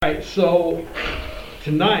Right, so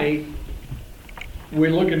tonight we're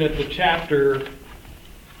looking at the chapter.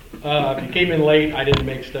 If you came in late, I didn't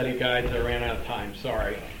make study guides. I ran out of time,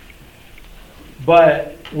 sorry.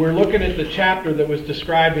 But we're looking at the chapter that was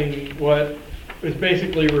describing what is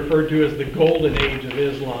basically referred to as the golden age of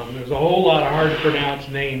Islam. There's a whole lot of hard to pronounce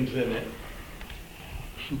names in it.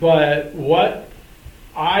 But what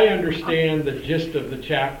I understand the gist of the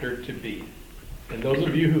chapter to be, and those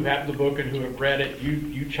of you who have the book and who have read it,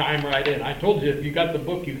 you chime right in. I told you, if you got the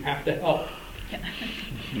book, you have to help.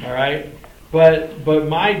 All right? But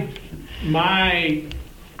my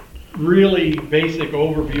really basic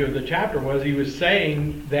overview of the chapter was he was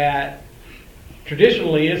saying that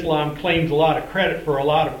traditionally Islam claims a lot of credit for a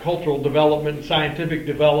lot of cultural development and scientific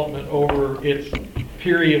development over its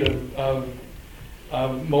period of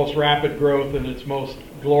most rapid growth and its most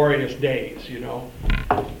glorious days, you know.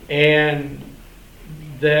 And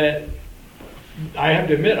that I have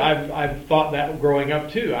to admit, I've thought that growing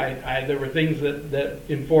up too. There were things that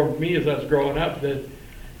informed me as I was growing up that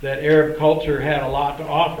Arab culture had a lot to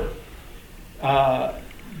offer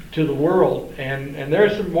to the world, and there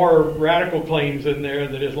are some more radical claims in there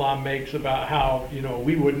that Islam makes about how, you know,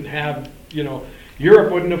 we wouldn't have, you know,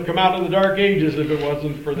 Europe wouldn't have come out of the Dark Ages if it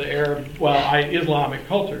wasn't for the Islamic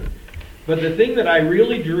culture. But the thing that I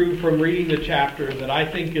really drew from reading the chapter that I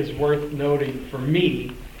think is worth noting for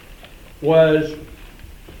me was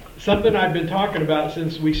something I've been talking about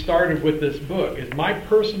since we started with this book. Is my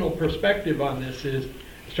personal perspective on this is,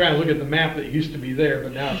 I was trying to look at the map that used to be there,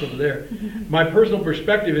 but now it's over there. My personal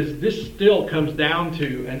perspective is this still comes down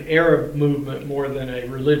to an Arab movement more than a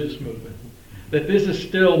religious movement. That this is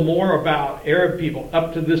still more about Arab people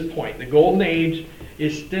up to this point. The Golden Age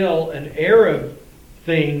is still an Arab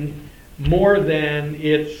thing more than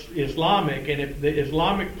it's Islamic, and if the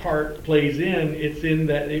Islamic part plays in, it's in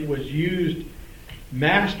that it was used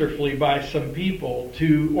masterfully by some people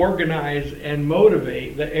to organize and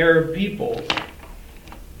motivate the Arab peoples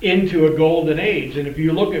into a golden age. And if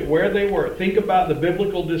you look at where they were, think about the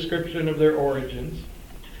biblical description of their origins,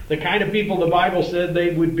 the kind of people the Bible said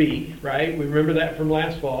they would be, right? We remember that from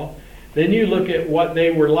last fall. Then you look at what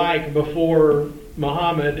they were like before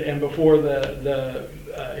Muhammad and before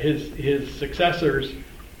his successors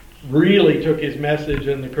really took his message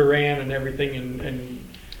and the Quran and everything and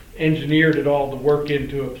engineered it all to work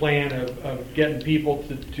into a plan of getting people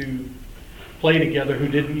to play together who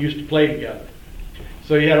didn't used to play together.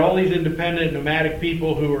 So you had all these independent nomadic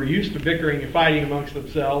people who were used to bickering and fighting amongst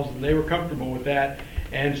themselves, and they were comfortable with that.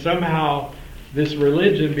 And somehow this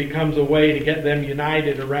religion becomes a way to get them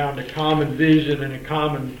united around a common vision and a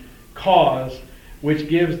common cause, which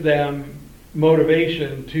gives them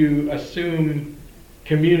motivation to assume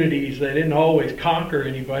communities. They didn't always conquer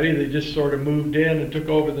anybody. They just sort of moved in and took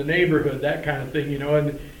over the neighborhood, that kind of thing, you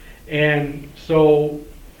know. And so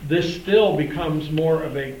this still becomes more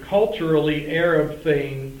of a culturally Arab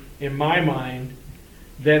thing, in my mind,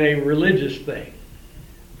 than a religious thing.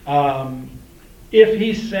 If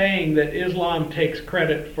he's saying that Islam takes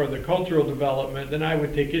credit for the cultural development, then I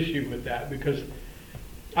would take issue with that, because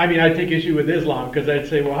I'd take issue with Islam, because I'd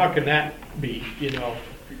say, well, how can that be, you know?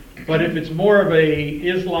 But if it's more of a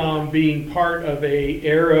Islam being part of a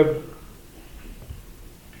Arab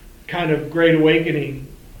kind of great awakening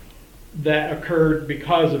that occurred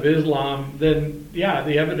because of Islam, then yeah,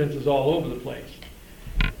 the evidence is all over the place.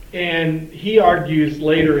 And he argues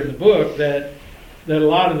later in the book that a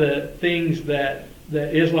lot of the things that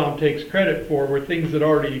Islam takes credit for were things that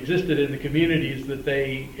already existed in the communities that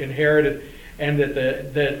they inherited, and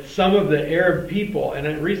that some of the Arab people, and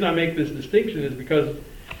the reason I make this distinction is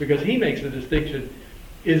because he makes the distinction,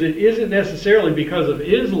 is it isn't necessarily because of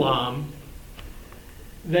Islam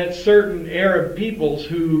that certain Arab peoples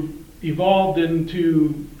who evolved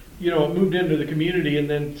into, you know, moved into the community and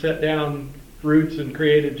then set down roots and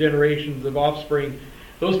created generations of offspring,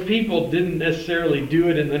 those people didn't necessarily do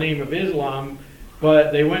it in the name of Islam,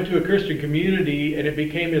 but they went to a Christian community and it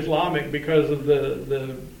became Islamic because of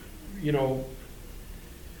the you know,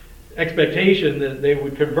 expectation that they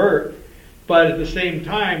would convert. But at the same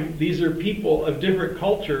time, these are people of different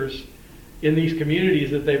cultures in these communities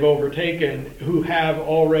that they've overtaken who have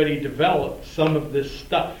already developed some of this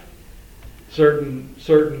stuff, certain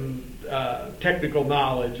technical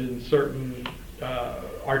knowledge and certain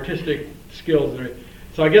artistic skills.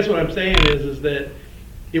 So I guess what I'm saying is that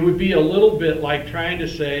it would be a little bit like trying to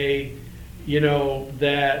say, you know,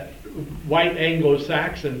 that white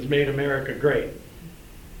Anglo-Saxons made America great.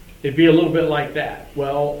 It'd be a little bit like that.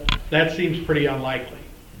 Well, that seems pretty unlikely,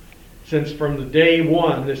 since from the day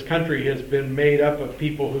one, this country has been made up of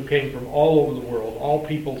people who came from all over the world, all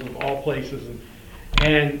peoples of all places,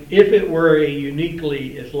 And if it were a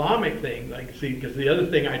uniquely Islamic thing, like, see, because the other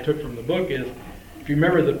thing I took from the book is, if you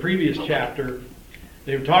remember the previous chapter,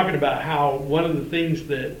 they were talking about how one of the things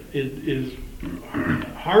that is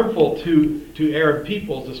harmful to Arab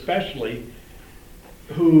peoples, especially,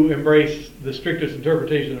 who embrace the strictest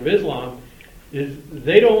interpretation of Islam, is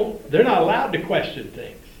they're not allowed to question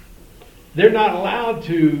things. They're not allowed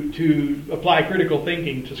to apply critical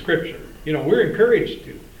thinking to Scripture. We're encouraged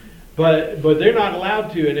to, but they're not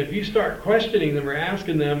allowed to. And if you start questioning them or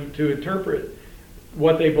asking them to interpret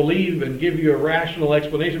what they believe and give you a rational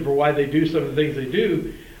explanation for why they do some of the things they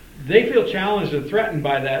do, they feel challenged and threatened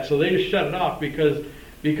by that, so they just shut it off because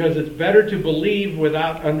it's better to believe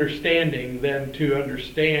without understanding than to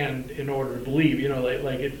understand in order to believe.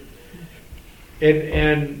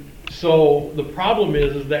 And so the problem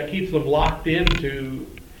is that keeps them locked into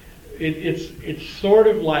it. It's sort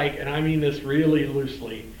of like, and I mean this really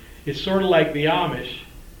loosely, it's sort of like the Amish.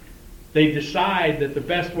 They decide that the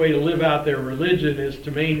best way to live out their religion is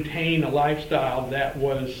to maintain a lifestyle that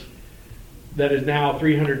is now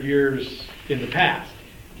 300 years in the past.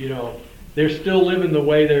 They're still living the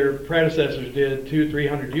way their predecessors did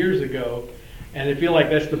 200-300 years ago, and they feel like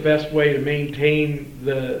that's the best way to maintain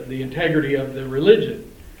the integrity of the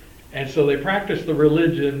religion. And so they practice the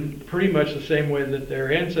religion pretty much the same way that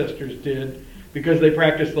their ancestors did, because they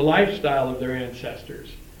practice the lifestyle of their ancestors.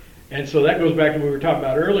 And so that goes back to what we were talking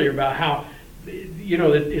about earlier about how,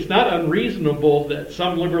 it's not unreasonable that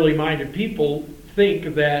some liberally minded people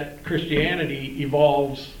think that Christianity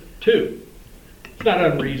evolves too. It's not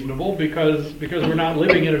unreasonable because we're not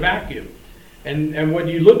living in a vacuum. And what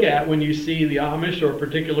you look at when you see the Amish, or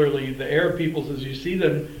particularly the Arab peoples, as you see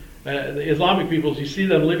them, the Islamic peoples, you see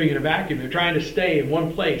them living in a vacuum. They're trying to stay in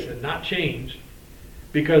one place and not change,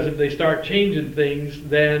 because if they start changing things,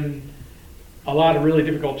 then a lot of really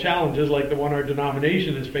difficult challenges, like the one our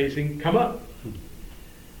denomination is facing, come up.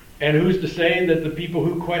 And who's to say that the people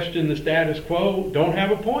who question the status quo don't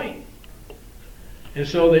have a point? And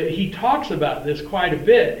so that he talks about this quite a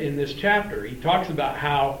bit in this chapter. He talks about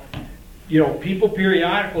how, people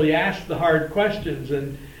periodically ask the hard questions,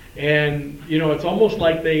 and it's almost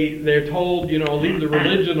like they're told, leave the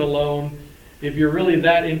religion alone. If you're really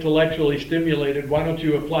that intellectually stimulated, why don't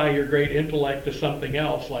you apply your great intellect to something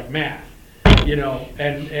else like math?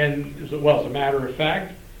 And well, as a matter of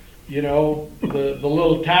fact, the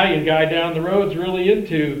little Italian guy down the road's really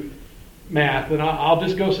into math, and I'll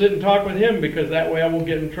just go sit and talk with him, because that way I won't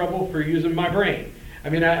get in trouble for using my brain. I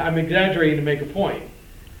mean, I'm exaggerating to make a point,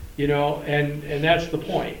 and that's the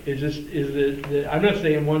point. Is that I'm not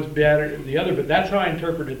saying one's better than the other, but that's how I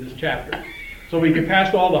interpreted this chapter. So we get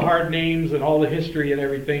past all the hard names and all the history and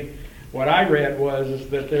everything. What I read was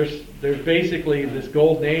that there's basically this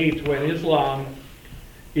golden age when Islam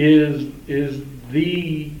is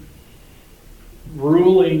the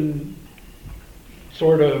ruling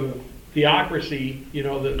sort of theocracy,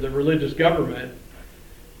 the religious government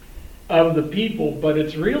of the people, but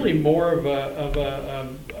it's really more of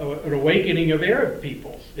an awakening of Arab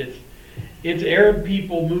peoples. It's Arab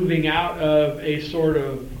people moving out of a sort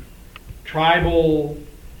of tribal,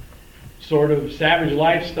 sort of savage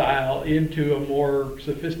lifestyle into a more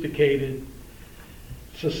sophisticated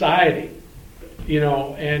society,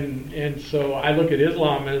 and so I look at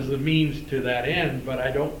Islam as a means to that end, but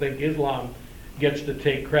I don't think Islam gets to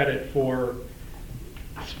take credit for,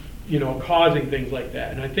 causing things like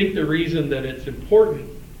that. And I think the reason that it's important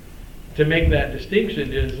to make that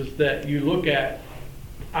distinction is that you look at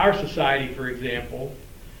our society, for example,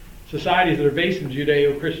 societies that are based in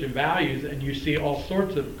Judeo-Christian values, and you see all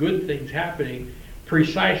sorts of good things happening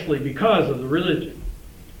precisely because of the religion.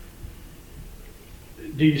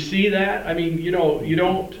 Do you see that? I mean, you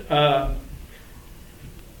don't.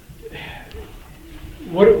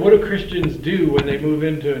 What do Christians do when they move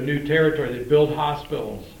into a new territory? They build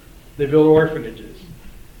hospitals. They build orphanages.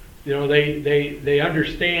 They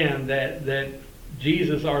understand that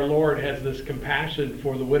Jesus, our Lord, has this compassion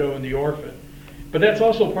for the widow and the orphan. But that's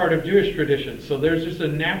also part of Jewish tradition. So there's just a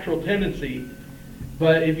natural tendency.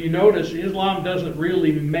 But if you notice, Islam doesn't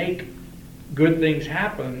really make good things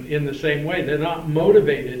happen in the same way. They're not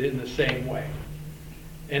motivated in the same way.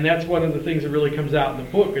 And that's one of the things that really comes out in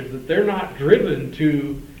the book, is that they're not driven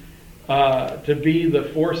to be the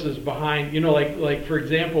forces behind, like for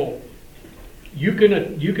example, you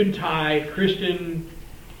can tie Christian,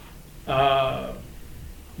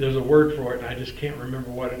 there's a word for it and I just can't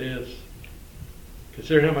remember what it is.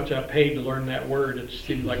 Considering how much I paid to learn that word, it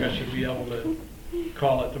seems like I should be able to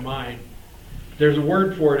call it to mind. There's a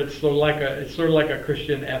word for it. It's sort of like a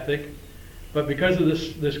Christian ethic, but because of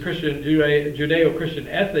this Christian Judeo-Christian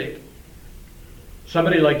ethic,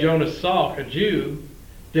 somebody like Jonas Salk, a Jew,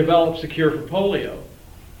 develops a cure for polio.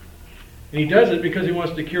 And he does it because he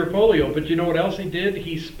wants to cure polio. But you know what else he did?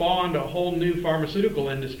 He spawned a whole new pharmaceutical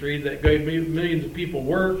industry that gave millions of people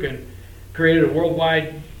work and created a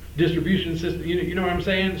worldwide distribution system. You know what I'm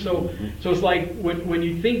saying? So it's like when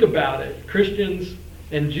you think about it, Christians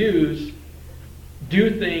and Jews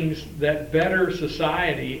do things that better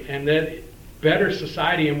society, and that better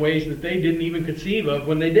society in ways that they didn't even conceive of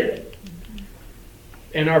when they did it.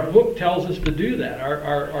 And our book tells us to do that.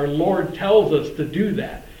 Our Lord tells us to do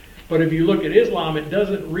that. But if you look at Islam, it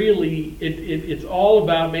doesn't really, it's all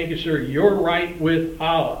about making sure you're right with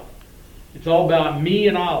Allah. It's all about me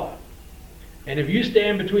and Allah. And if you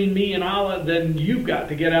stand between me and Allah, then you've got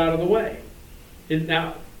to get out of the way.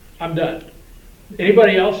 Now, I'm done.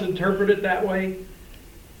 Anybody else interpret it that way?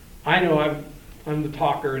 I know I'm the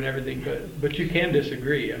talker and everything, but you can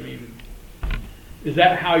disagree. I mean, is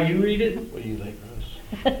that how you read it? What do you think, Russ?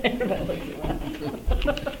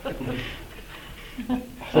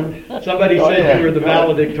 Somebody said you were the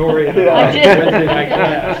valedictorian of I did. Wednesday night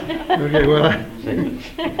class. Okay, well,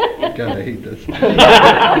 God, I hate this.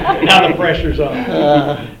 Now the pressure's on.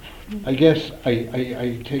 I guess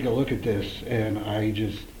I take a look at this and I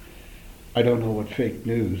don't know what fake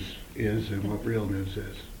news is and what real news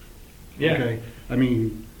is. Yeah. Okay? I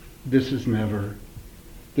mean, this has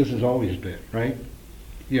always been, right?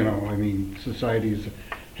 You know, I mean, societies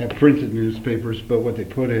have printed newspapers, but what they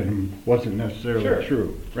put in them wasn't necessarily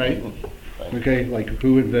true, right? Okay, like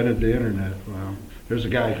who invented the internet? Well, there's a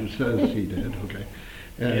guy who says he did, okay?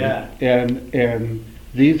 And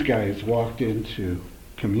these guys walked into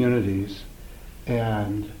communities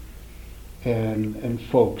and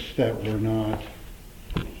folks that were not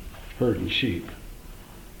herding sheep,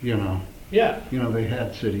 you know. Yeah. You know, they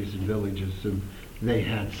had cities and villages, and they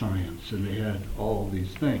had science, and they had all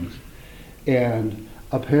these things. And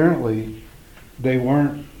apparently, they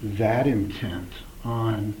weren't that intent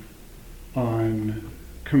on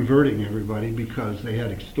converting everybody because they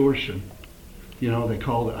had extortion. You know, they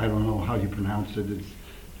called it, I don't know how you pronounce it, it's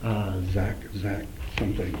Zach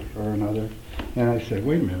something or another. And I said,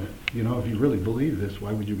 wait a minute, you know, if you really believe this,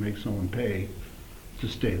 why would you make someone pay to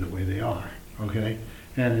stay the way they are, okay?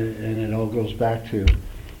 And it all goes back to,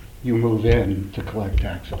 you move in to collect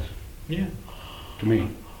taxes. Yeah. To me,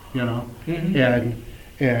 you know? Mm-hmm.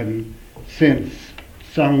 And since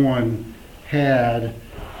someone had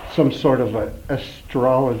some sort of a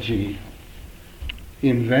astrology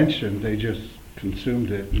invention, they just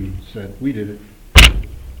consumed it and said, we did it.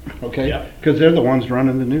 Okay? Yeah. Because they're the ones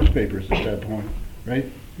running the newspapers at that point,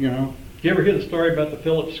 right? You know? Do you ever hear the story about the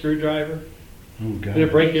Phillips screwdriver? Oh, God. It'll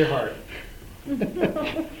break your heart.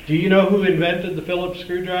 Do you know who invented the Phillips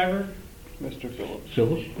screwdriver? Mr. Phillips.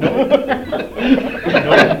 Phillips? No.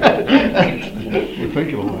 We're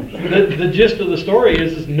thinking alike. The gist of the story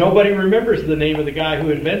is nobody remembers the name of the guy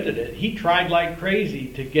who invented it. He tried like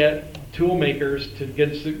crazy to get tool makers to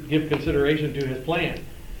give consideration to his plan.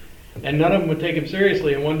 And none of them would take him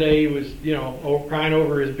seriously. And one day he was, you know, crying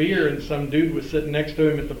over his beer, and some dude was sitting next to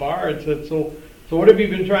him at the bar and said, so what have you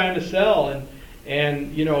been trying to sell?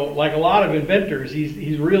 And you know, like a lot of inventors,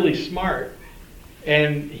 he's really smart.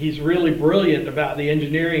 And he's really brilliant about the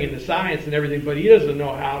engineering and the science and everything, but he doesn't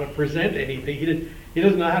know how to present anything. He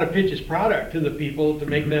doesn't know how to pitch his product to the people to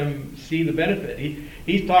make them see the benefit.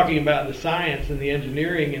 He's talking about the science and the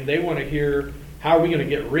engineering, and they want to hear, how are we going to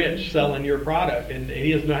get rich selling your product? And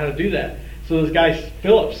he doesn't know how to do that. So this guy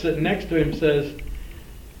Phillips sitting next to him says,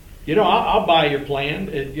 you know, I'll buy your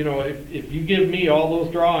plan. You know, if you give me all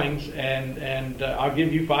those drawings, and I'll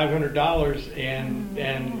give you $500,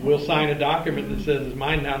 and we'll sign a document that says it's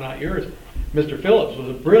mine now, not yours. Mr. Phillips was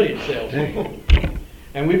a brilliant salesman,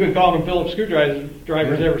 and we've been calling them Phillips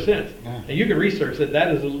screwdrivers ever since. And you can research it.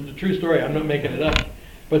 That is a true story. I'm not making it up,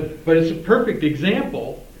 but it's a perfect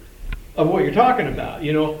example of what you're talking about.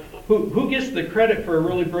 You know, who gets the credit for a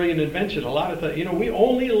really brilliant invention? A lot of times, you know, we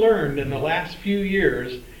only learned in the last few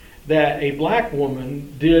years that a black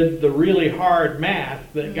woman did the really hard math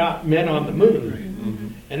that got men on the moon. Mm-hmm.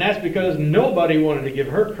 And that's because nobody wanted to give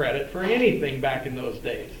her credit for anything back in those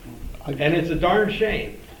days. And it's a darn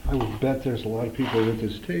shame. I would bet there's a lot of people at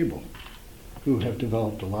this table who have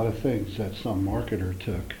developed a lot of things that some marketer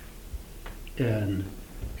took and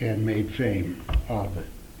made fame of it.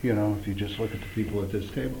 You know, if you just look at the people at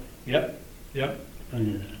this table. Yep.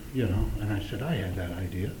 And, you know, and I said, I had that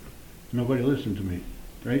idea. Nobody listened to me,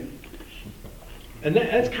 right? And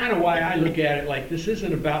that's kind of why I look at it like this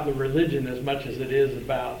isn't about the religion as much as it is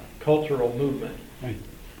about cultural movement, Right.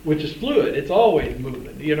 which is fluid. It's always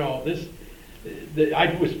movement. You know,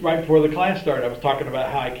 I was right before the class started. I was talking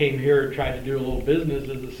about how I came here and tried to do a little business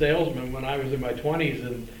as a salesman when I was in my 20s,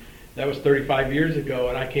 and that was 35 years ago.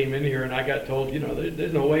 And I came in here and I got told,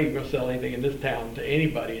 there's no way you're going to sell anything in this town to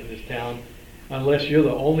anybody in this town unless you're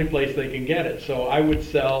the only place they can get it. So I would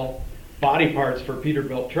sell body parts for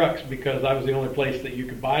Peterbilt trucks because I was the only place that you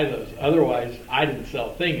could buy those. Otherwise, I didn't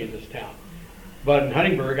sell a thing in this town. But in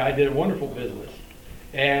Huntingburg, I did a wonderful business.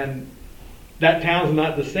 And that town's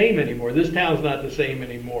not the same anymore. This town's not the same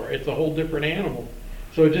anymore. It's a whole different animal.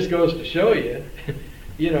 So it just goes to show you,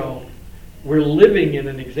 we're living in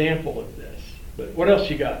an example of this. But what else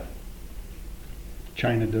you got?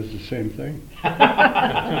 China does the same thing.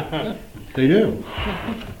 They do.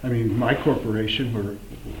 I mean, my corporation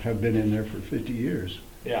have been in there for 50 years.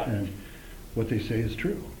 Yeah. And what they say is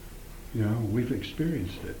true. We've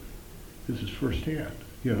experienced it. This is firsthand.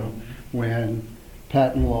 When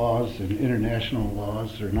patent laws and international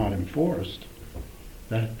laws are not enforced,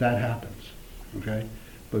 that happens. Okay?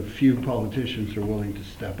 But few politicians are willing to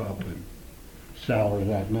step up and sour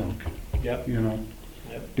that milk. Yep.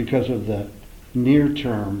 Yep. Because Because of the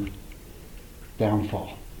near-term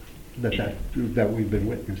downfall that we've been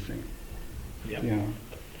witnessing. Yep.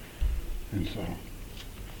 And so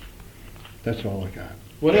that's all I got.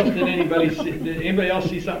 What else did anybody see? Did anybody else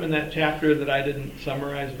see something in that chapter that I didn't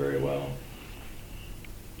summarize very well?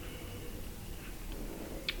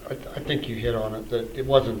 I think you hit on it, that it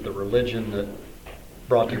wasn't the religion that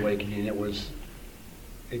brought the awakening, it was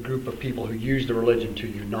a group of people who used the religion to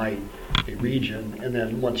unite a region, and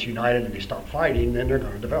then once united and they stop fighting, then they're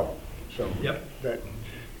going to develop. So Yep.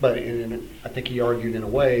 But I think he argued in a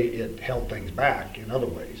way it held things back in other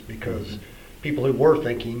ways, because people who were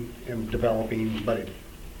thinking and developing, but it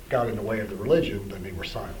got in the way of the religion, then they were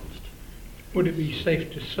silenced. Would it be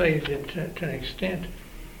safe to say that to an extent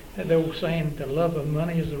that they were saying the love of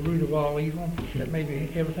money is the root of all evil, that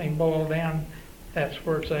maybe everything boiled down, that's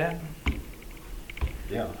where it's at?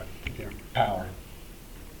 Yeah. Power.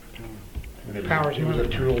 Power's It was a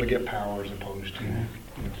money. tool to get power as opposed to...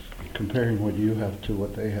 Comparing what you have to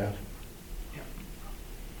what they have.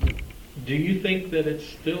 Do you think that it's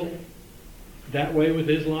still that way with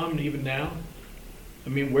Islam even now? I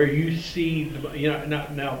mean, where you see,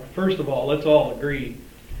 now first of all, let's all agree,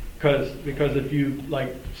 because if you,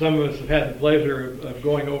 like some of us have had the pleasure of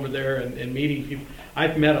going over there and meeting people.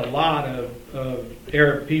 I've met a lot of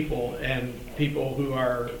Arab people and people who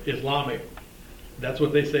are Islamic. That's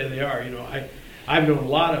what they say they are. I've known a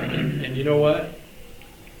lot of them, and you know what?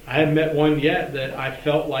 I haven't met one yet that I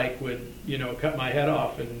felt like would, cut my head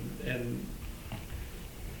off and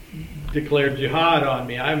declare jihad on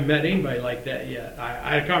me. I haven't met anybody like that yet.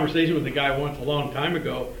 I had a conversation with a guy once a long time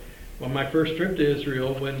ago on my first trip to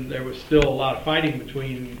Israel, when there was still a lot of fighting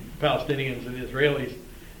between Palestinians and Israelis.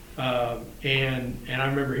 And I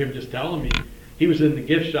remember him just telling me, he was in the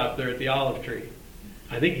gift shop there at the Olive Tree.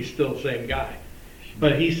 I think he's still the same guy.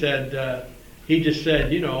 But he said, he just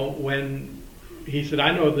said, he said,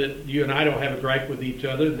 I know that you and I don't have a gripe with each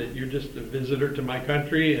other, that you're just a visitor to my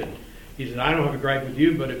country. And he said, I don't have a gripe with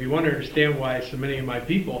you, but if you want to understand why so many of my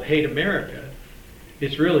people hate America,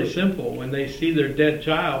 it's really simple. When they see their dead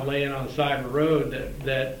child laying on the side of a road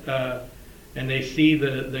and they see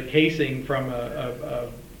the casing from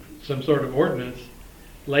some sort of ordnance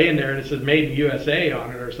laying there and it says made in USA on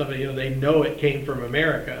it or something, they know it came from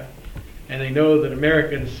America. And they know that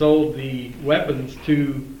Americans sold the weapons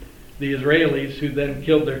to the Israelis, who then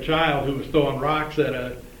killed their child who was throwing rocks at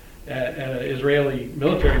an Israeli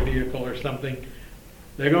military vehicle or something.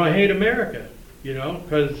 They're going to hate America,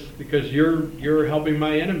 because you're helping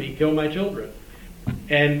my enemy kill my children.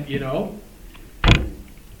 And,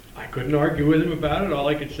 I couldn't argue with him about it. All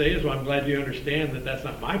I could say is, well, I'm glad you understand that that's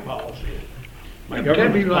not my policy. My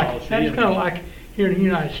government's policy. That's kind of like here in the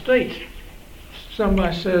United States.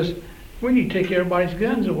 Somebody says, we need to take everybody's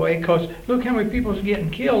guns away because look how many people is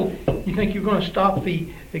getting killed. You think you're going to stop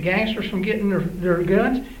the gangsters from getting their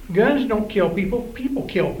guns? Guns don't kill people. People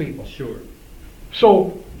kill people. Sure.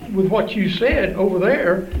 So with what you said over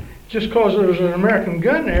there, just because there was an American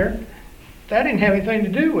gun there, that didn't have anything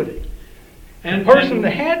to do with it. And the person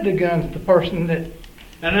that had the guns, the person that...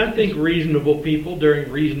 And I think reasonable people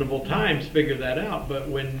during reasonable times figure that out. But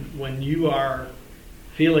when you are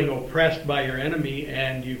feeling oppressed by your enemy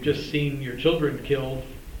and you've just seen your children killed,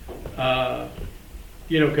 because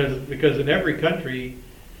in every country,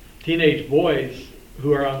 teenage boys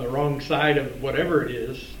who are on the wrong side of whatever it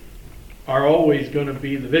is are always going to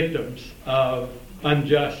be the victims of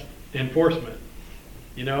unjust enforcement.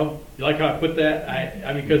 You like how I put that?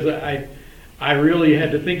 I mean, because I really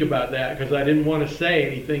had to think about that, because I didn't want to say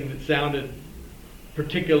anything that sounded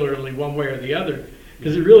particularly one way or the other.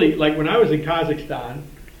 Because it really, like when I was in Kazakhstan,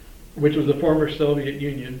 which was the former Soviet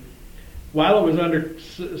Union, while it was under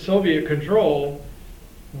Soviet control,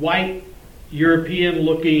 white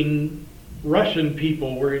European-looking Russian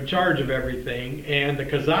people were in charge of everything, and the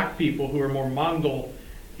Kazakh people, who are more Mongol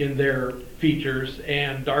in their features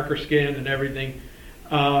and darker skin and everything,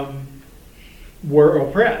 were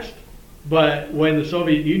oppressed. But when the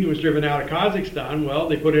Soviet Union was driven out of Kazakhstan, well,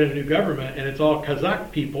 they put in a new government, and it's all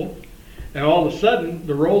Kazakh people, and all of a sudden,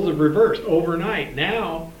 the roles have reversed overnight.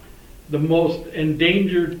 Now, the most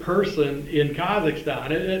endangered person in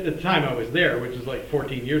Kazakhstan, at the time I was there, which is like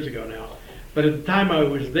 14 years ago now, but at the time I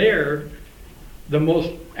was there, the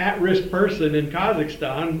most at-risk person in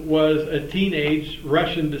Kazakhstan was a teenage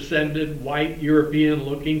Russian-descended, white,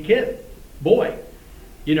 European-looking boy.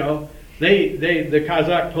 You know, the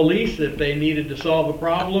Kazakh police, if they needed to solve a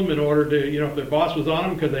problem in order to, you know, if their boss was on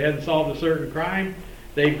them because they hadn't solved a certain crime,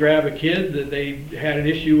 they'd grab a kid that they had an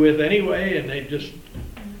issue with anyway, and they'd just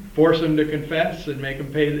force them to confess and make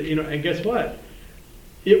them pay, you know, and guess what?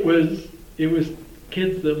 It was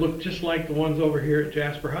kids that looked just like the ones over here at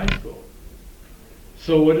Jasper High School.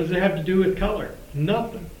 So what does it have to do with color?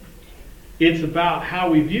 Nothing. It's about how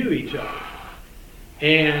we view each other.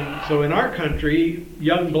 And so in our country,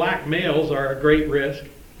 young black males are a great risk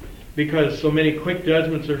because so many quick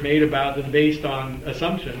judgments are made about them based on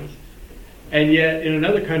assumptions. And yet in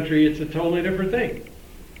another country, it's a totally different thing.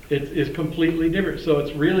 It's completely different. So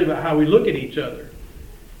it's really about how we look at each other.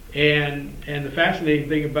 And the fascinating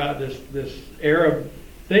thing about this Arab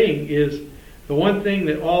thing is the one thing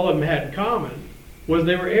that all of them had in common was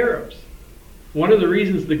they were Arabs. One of the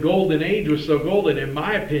reasons the Golden Age was so golden, in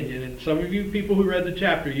my opinion, and some of you people who read the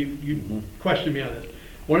chapter, you question me on this.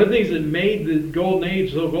 One of the things that made the Golden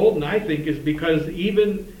Age so golden, I think, is because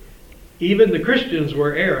even the Christians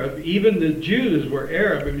were Arab, even the Jews were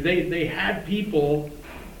Arab. I mean, they had people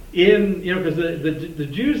in, you know, because the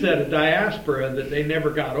Jews had a diaspora that they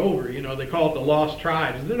never got over. You know, they call it the lost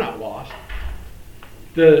tribes. They're not lost.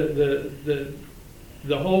 The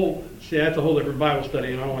whole, see, that's a whole different Bible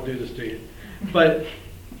study, and I don't want to do this to you. But,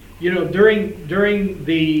 you know, during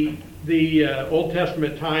the Old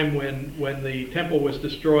Testament time when the temple was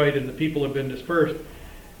destroyed and the people had been dispersed,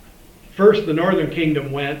 first the northern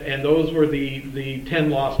kingdom went, and those were the 10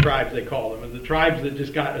 lost tribes, they call them, and the tribes that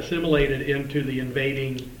just got assimilated into the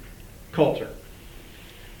invading culture.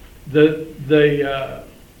 The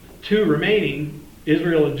two remaining,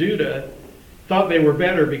 Israel and Judah, thought they were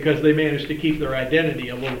better because they managed to keep their identity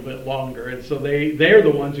a little bit longer, and so they're the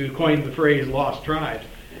ones who coined the phrase lost tribes.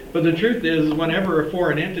 But the truth is, whenever a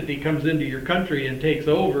foreign entity comes into your country and takes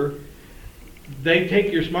over, they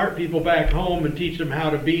take your smart people back home and teach them how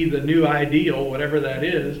to be the new ideal, whatever that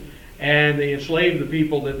is, and they enslave the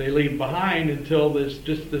people that they leave behind until there's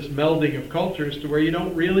just this melding of cultures to where you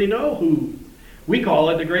don't really know who. We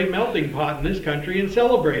call it the great melting pot in this country and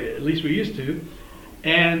celebrate it, at least we used to.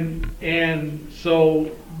 And so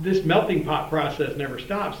this melting pot process never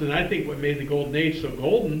stops. And I think what made the Golden Age so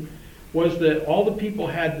golden was that all the people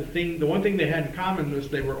had the one thing they had in common was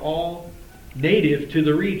they were all native to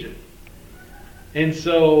the region. And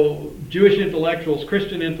so Jewish intellectuals,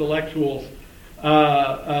 Christian intellectuals,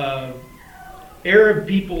 Arab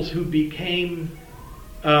peoples who became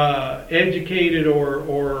educated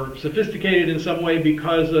or sophisticated in some way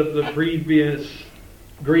because of the previous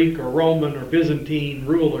Greek or Roman or Byzantine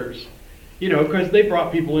rulers, you know, because they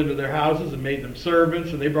brought people into their houses and made them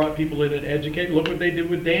servants, and they brought people in and educated. Look what they did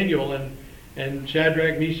with Daniel and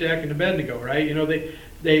Shadrach, Meshach, and Abednego, right? You know,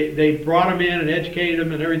 they brought them in and educated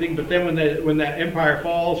them and everything, but then when that empire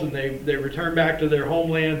falls and they return back to their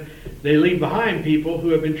homeland, they leave behind people who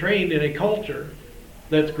have been trained in a culture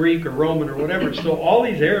that's Greek or Roman or whatever. So all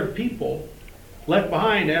these Arab people left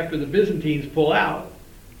behind after the Byzantines pull out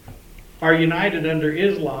are united under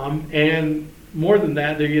Islam, and more than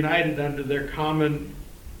that, they're united under their common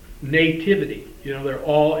nativity. You know, they're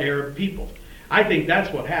all Arab people. I think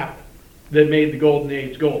that's what happened that made the Golden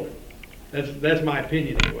Age golden. That's my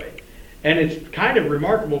opinion anyway. And it's kind of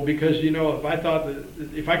remarkable because, you know,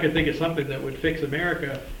 if I could think of something that would fix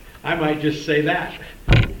America, I might just say that.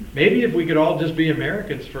 Maybe if we could all just be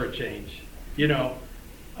Americans for a change. You know,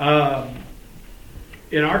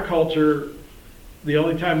 in our culture, the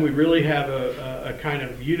only time we really have a kind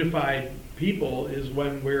of unified people is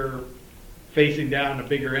when we're facing down a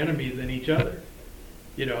bigger enemy than each other.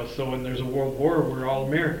 You know, so when there's a world war, we're all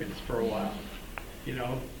Americans for a while. You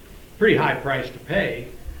know, pretty high price to pay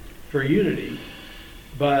for unity.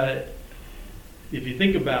 But if you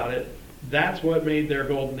think about it, that's what made their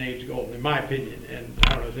Golden Age golden, in my opinion. And I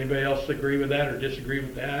don't know, does anybody else agree with that or disagree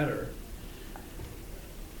with that? Or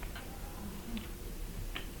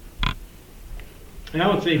And I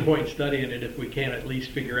don't see any point in studying it if we can't at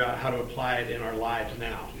least figure out how to apply it in our lives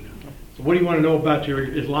now. So what do you want to know about your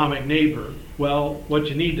Islamic neighbor? Well, what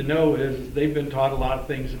you need to know is they've been taught a lot of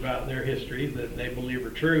things about their history that they believe are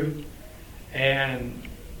true. And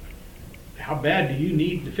how bad do you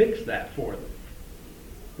need to fix that for them?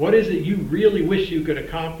 What is it you really wish you could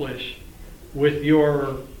accomplish with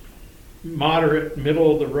your moderate,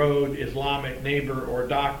 middle-of-the-road Islamic neighbor or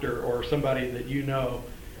doctor or somebody that you know?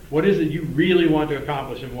 What is it you really want to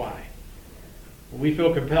accomplish and why? We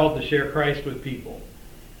feel compelled to share Christ with people.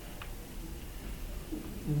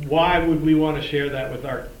 Why would we want to share that with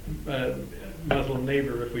our Muslim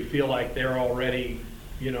neighbor if we feel like they're already,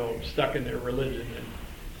 stuck in their religion?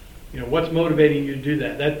 And, what's motivating you to do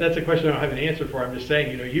that? That's a question I don't have an answer for. I'm just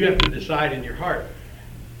saying, you have to decide in your heart.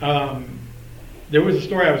 There was a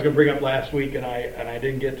story I was going to bring up last week, and I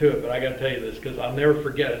didn't get to it, but I got to tell you this because I'll never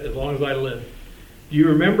forget it as long as I live. Do you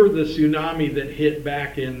remember the tsunami that hit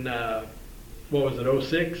back in,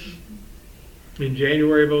 06? In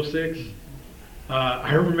January of 06?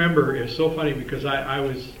 I remember, it was so funny because I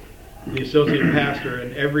was the associate pastor,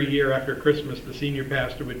 and every year after Christmas, the senior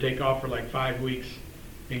pastor would take off for like 5 weeks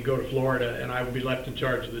and go to Florida, and I would be left in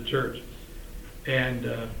charge of the church. And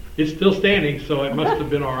it's still standing, so it must have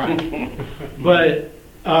been all right. But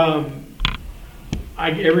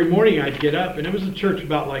every morning I'd get up, and it was a church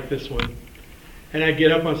about like this one, and I'd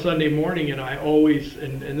get up on Sunday morning, and I always,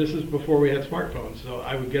 and this is before we had smartphones, so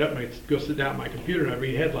I would get up and I'd go sit down at my computer and I'd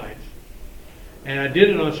read headlines. And I did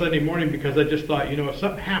it on Sunday morning because I just thought, if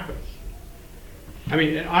something happens. I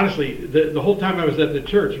mean, honestly, the whole time I was at the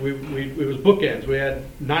church, it was bookends. We had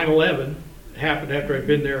 9/11 happened after I'd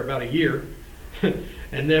been there about a year.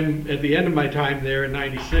 And then at the end of my time there in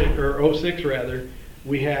 96, or 06 rather,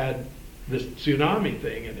 we had this tsunami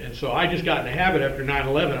thing. And so I just got in the habit after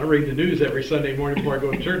 9/11. I read the news every Sunday morning before I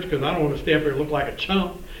go to church because I don't want to stand there and look like a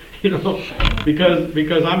chump.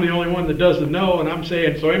 Because I'm the only one that doesn't know, and I'm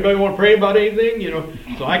saying, so anybody want to pray about anything?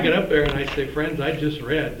 So I get up there and I say, friends, I just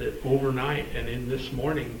read that overnight and in this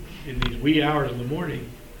morning, in these wee hours of the morning,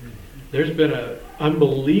 there's been an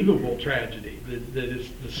unbelievable tragedy.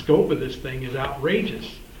 The scope of this thing is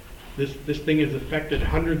outrageous. This thing has affected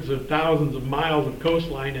hundreds of thousands of miles of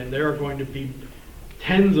coastline, and there are going to be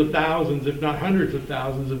tens of thousands, if not hundreds of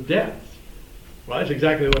thousands of deaths. Well, that's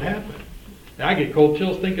exactly what happened. I get cold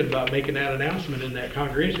chills thinking about making that announcement in that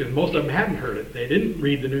congregation. Most of them hadn't heard it. They didn't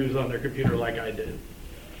read the news on their computer like I did.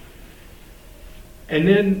 And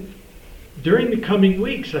then during the coming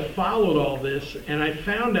weeks, I followed all this, and I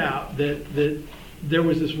found out that there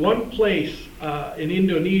was this one place in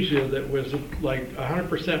Indonesia that was like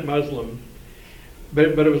 100% Muslim,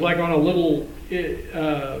 but it was like on a little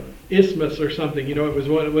isthmus or something. It was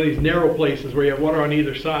one of these narrow places where you have water on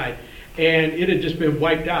either side. And it had just been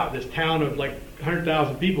wiped out. This town of like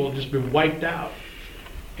 100,000 people had just been wiped out.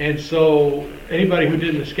 And so anybody who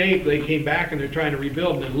didn't escape, they came back and they're trying to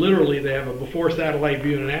rebuild. And then literally they have a before satellite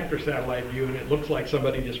view and an after satellite view, and it looks like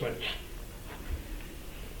somebody just went.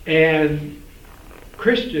 And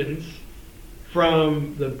Christians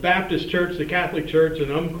from the Baptist Church, the Catholic Church,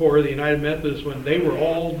 and UMCOR, the United Methodist one, they were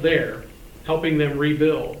all there helping them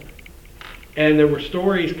rebuild. And there were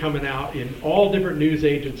stories coming out in all different news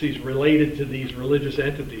agencies related to these religious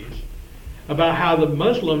entities about how the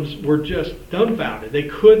Muslims were just dumbfounded. They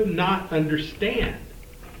could not understand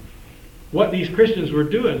what these Christians were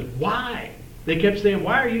doing. Why? They kept saying,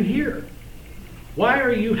 why are you here? Why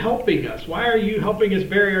are you helping us? Why are you helping us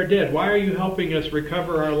bury our dead? Why are you helping us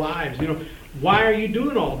recover our lives? Why are you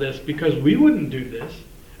doing all this? Because we wouldn't do this.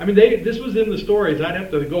 I mean, this was in the stories. I'd have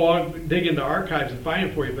to go on, dig into archives and find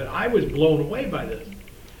it for you, but I was blown away by this.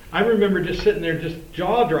 I remember just sitting there, just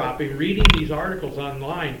jaw-dropping, reading these articles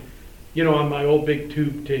online, on my old big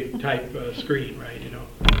tube tape type screen, right?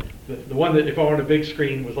 The one that if I wanted a big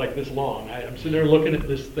screen was like this long. I'm sitting there looking at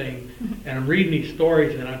this thing, and I'm reading these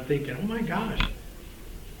stories, and I'm thinking, oh my gosh.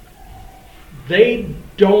 They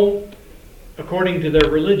don't, according to their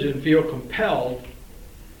religion, feel compelled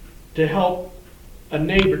to help a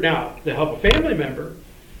neighbor. Now, to help a family member,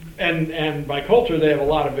 and by culture they have a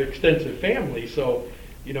lot of extensive family, so,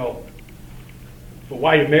 if a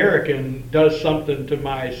white American does something to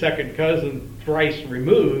my second cousin thrice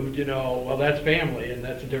removed, well, that's family, and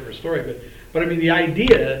that's a different story. But I mean, the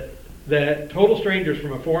idea that total strangers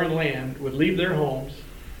from a foreign land would leave their homes,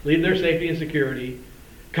 leave their safety and security,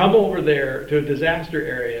 come over there to a disaster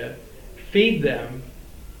area, feed them,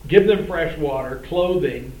 give them fresh water,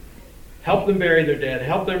 clothing, help them bury their dead,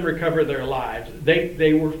 help them recover their lives.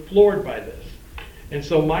 They were floored by this. And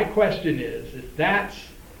so my question is, if that's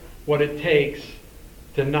what it takes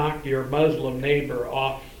to knock your Muslim neighbor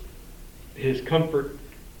off his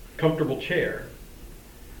comfortable chair,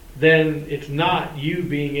 then it's not you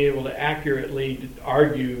being able to accurately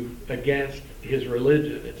argue against his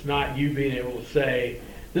religion. It's not you being able to say,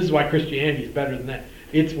 this is why Christianity is better than that.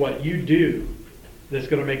 It's what you do that's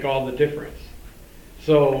going to make all the difference.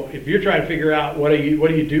 So if you're trying to figure out what do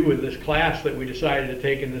you do with this class that we decided to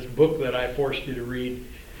take in this book that I forced you to read,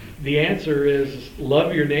 the answer is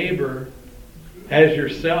love your neighbor as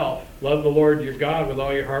yourself. Love the Lord your God with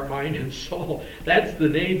all your heart, mind, and soul. That's the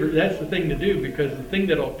thing to do, because the thing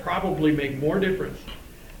that'll probably make more difference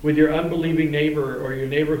with your unbelieving neighbor or your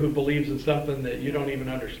neighbor who believes in something that you don't even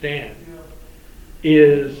understand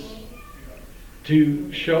is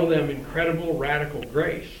to show them incredible radical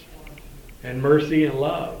grace and mercy and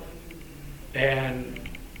love. And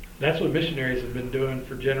that's what missionaries have been doing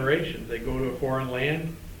for generations. They go to a foreign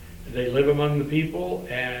land, they live among the people,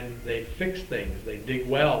 and they fix things. They dig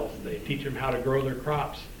wells, they teach them how to grow their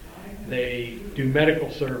crops, they do medical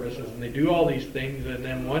services, and they do all these things. And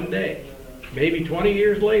then one day, maybe 20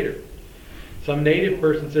 years later, some native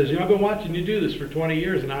person says, I've been watching you do this for 20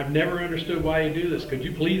 years and I've never understood why you do this. Could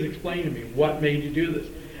you please explain to me what made you do this?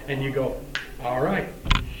 And you go, all right,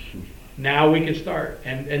 now we can start.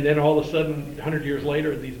 And then all of a sudden, 100 years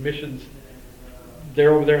later, these missions,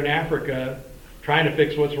 they're over there in Africa trying to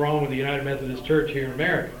fix what's wrong with the United Methodist Church here in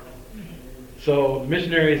America. So the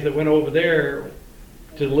missionaries that went over there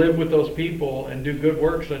to live with those people and do good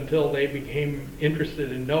works until they became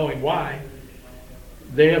interested in knowing why,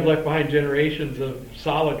 they have left behind generations of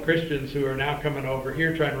solid Christians who are now coming over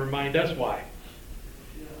here trying to remind us why.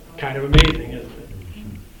 Kind of amazing, isn't it?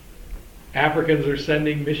 Africans are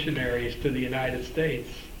sending missionaries to the United States,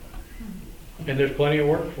 and there's plenty of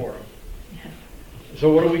work for them.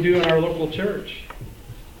 So what do we do in our local church?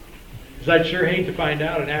 Because I'd sure hate to find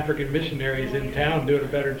out an African missionary is in town doing a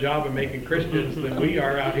better job of making Christians than we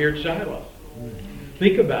are out here at Shiloh.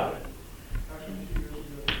 Think about it.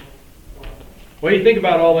 What do you think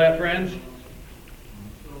about all that, friends?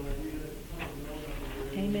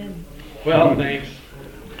 Amen. Well, thanks.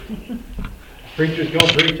 Preachers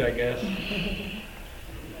don't preach, I guess.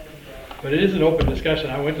 But it is an open discussion.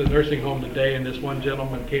 I went to the nursing home today, and this one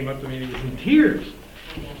gentleman came up to me and he was in tears.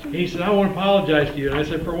 And he said, I want to apologize to you. And I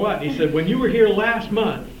said, for what? He said, when you were here last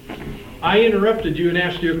month, I interrupted you and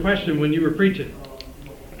asked you a question when you were preaching.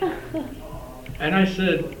 And I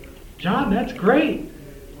said, John, that's great.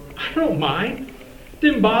 I don't mind. It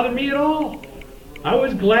didn't bother me at all. I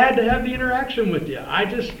was glad to have the interaction with you. I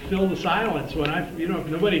just fill the silence when if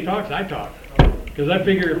nobody talks, I talk. Because I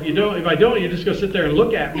figure if I don't, you just go sit there and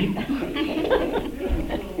look at me.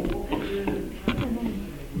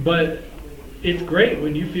 But it's great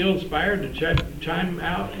when you feel inspired to chime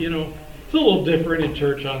out. It's a little different in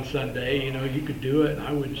church on Sunday. You could do it and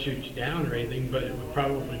I wouldn't shoot you down or anything, but it would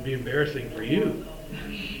probably be embarrassing for you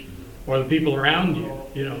or the people around you.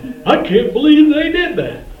 I can't believe they did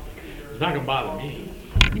that. It's not going to bother me.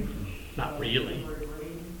 Not really.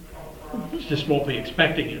 It's just won't be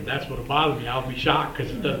expecting it. That's what'll bother me. I'll be shocked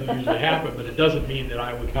because it doesn't usually happen, but it doesn't mean that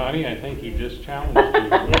I would. Connie, I think you just challenged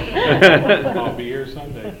me. I'll be here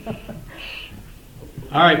Sunday.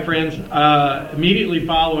 All right, friends. Immediately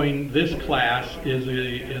following this class is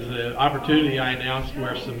an opportunity I announced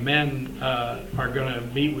where some men are going to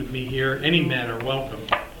meet with me here. Any men are welcome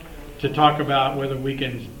to talk about whether we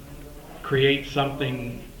can create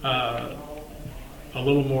something a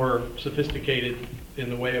little more sophisticated in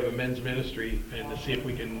the way of a men's ministry, and to see if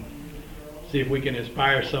we can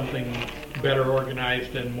inspire something better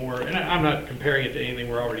organized and more. And I'm not comparing it to anything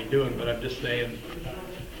we're already doing, but I'm just saying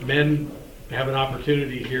men have an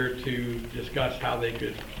opportunity here to discuss how they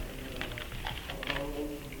could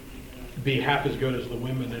be half as good as the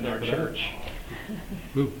women in our church.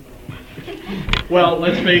 Well,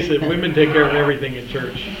 let's face it, women take care of everything in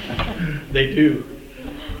church. They do.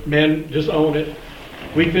 Men just own it.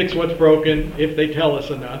 We fix what's broken if they tell us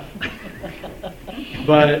enough.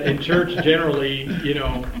 But in church, generally,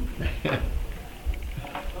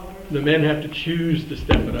 the men have to choose to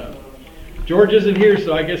step it up. George isn't here,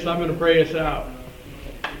 so I guess I'm going to pray us out,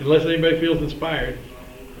 unless anybody feels inspired.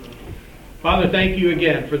 Father, thank you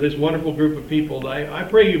again for this wonderful group of people. I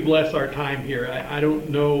pray you bless our time here. I don't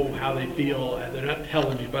know how they feel. They're not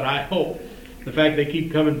telling me, but I hope the fact they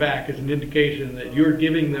keep coming back is an indication that you're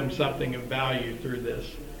giving them something of value through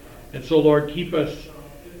this. And so, Lord, keep us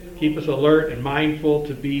alert and mindful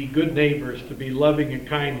to be good neighbors, to be loving and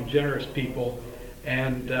kind and generous people,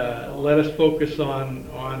 and let us focus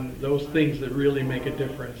on those things that really make a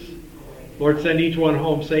difference. Lord, send each one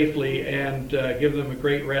home safely and give them a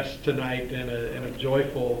great rest tonight and a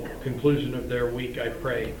joyful conclusion of their week, I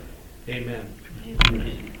pray. Amen.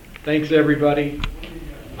 Thanks, everybody.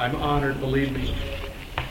 I'm honored, believe me.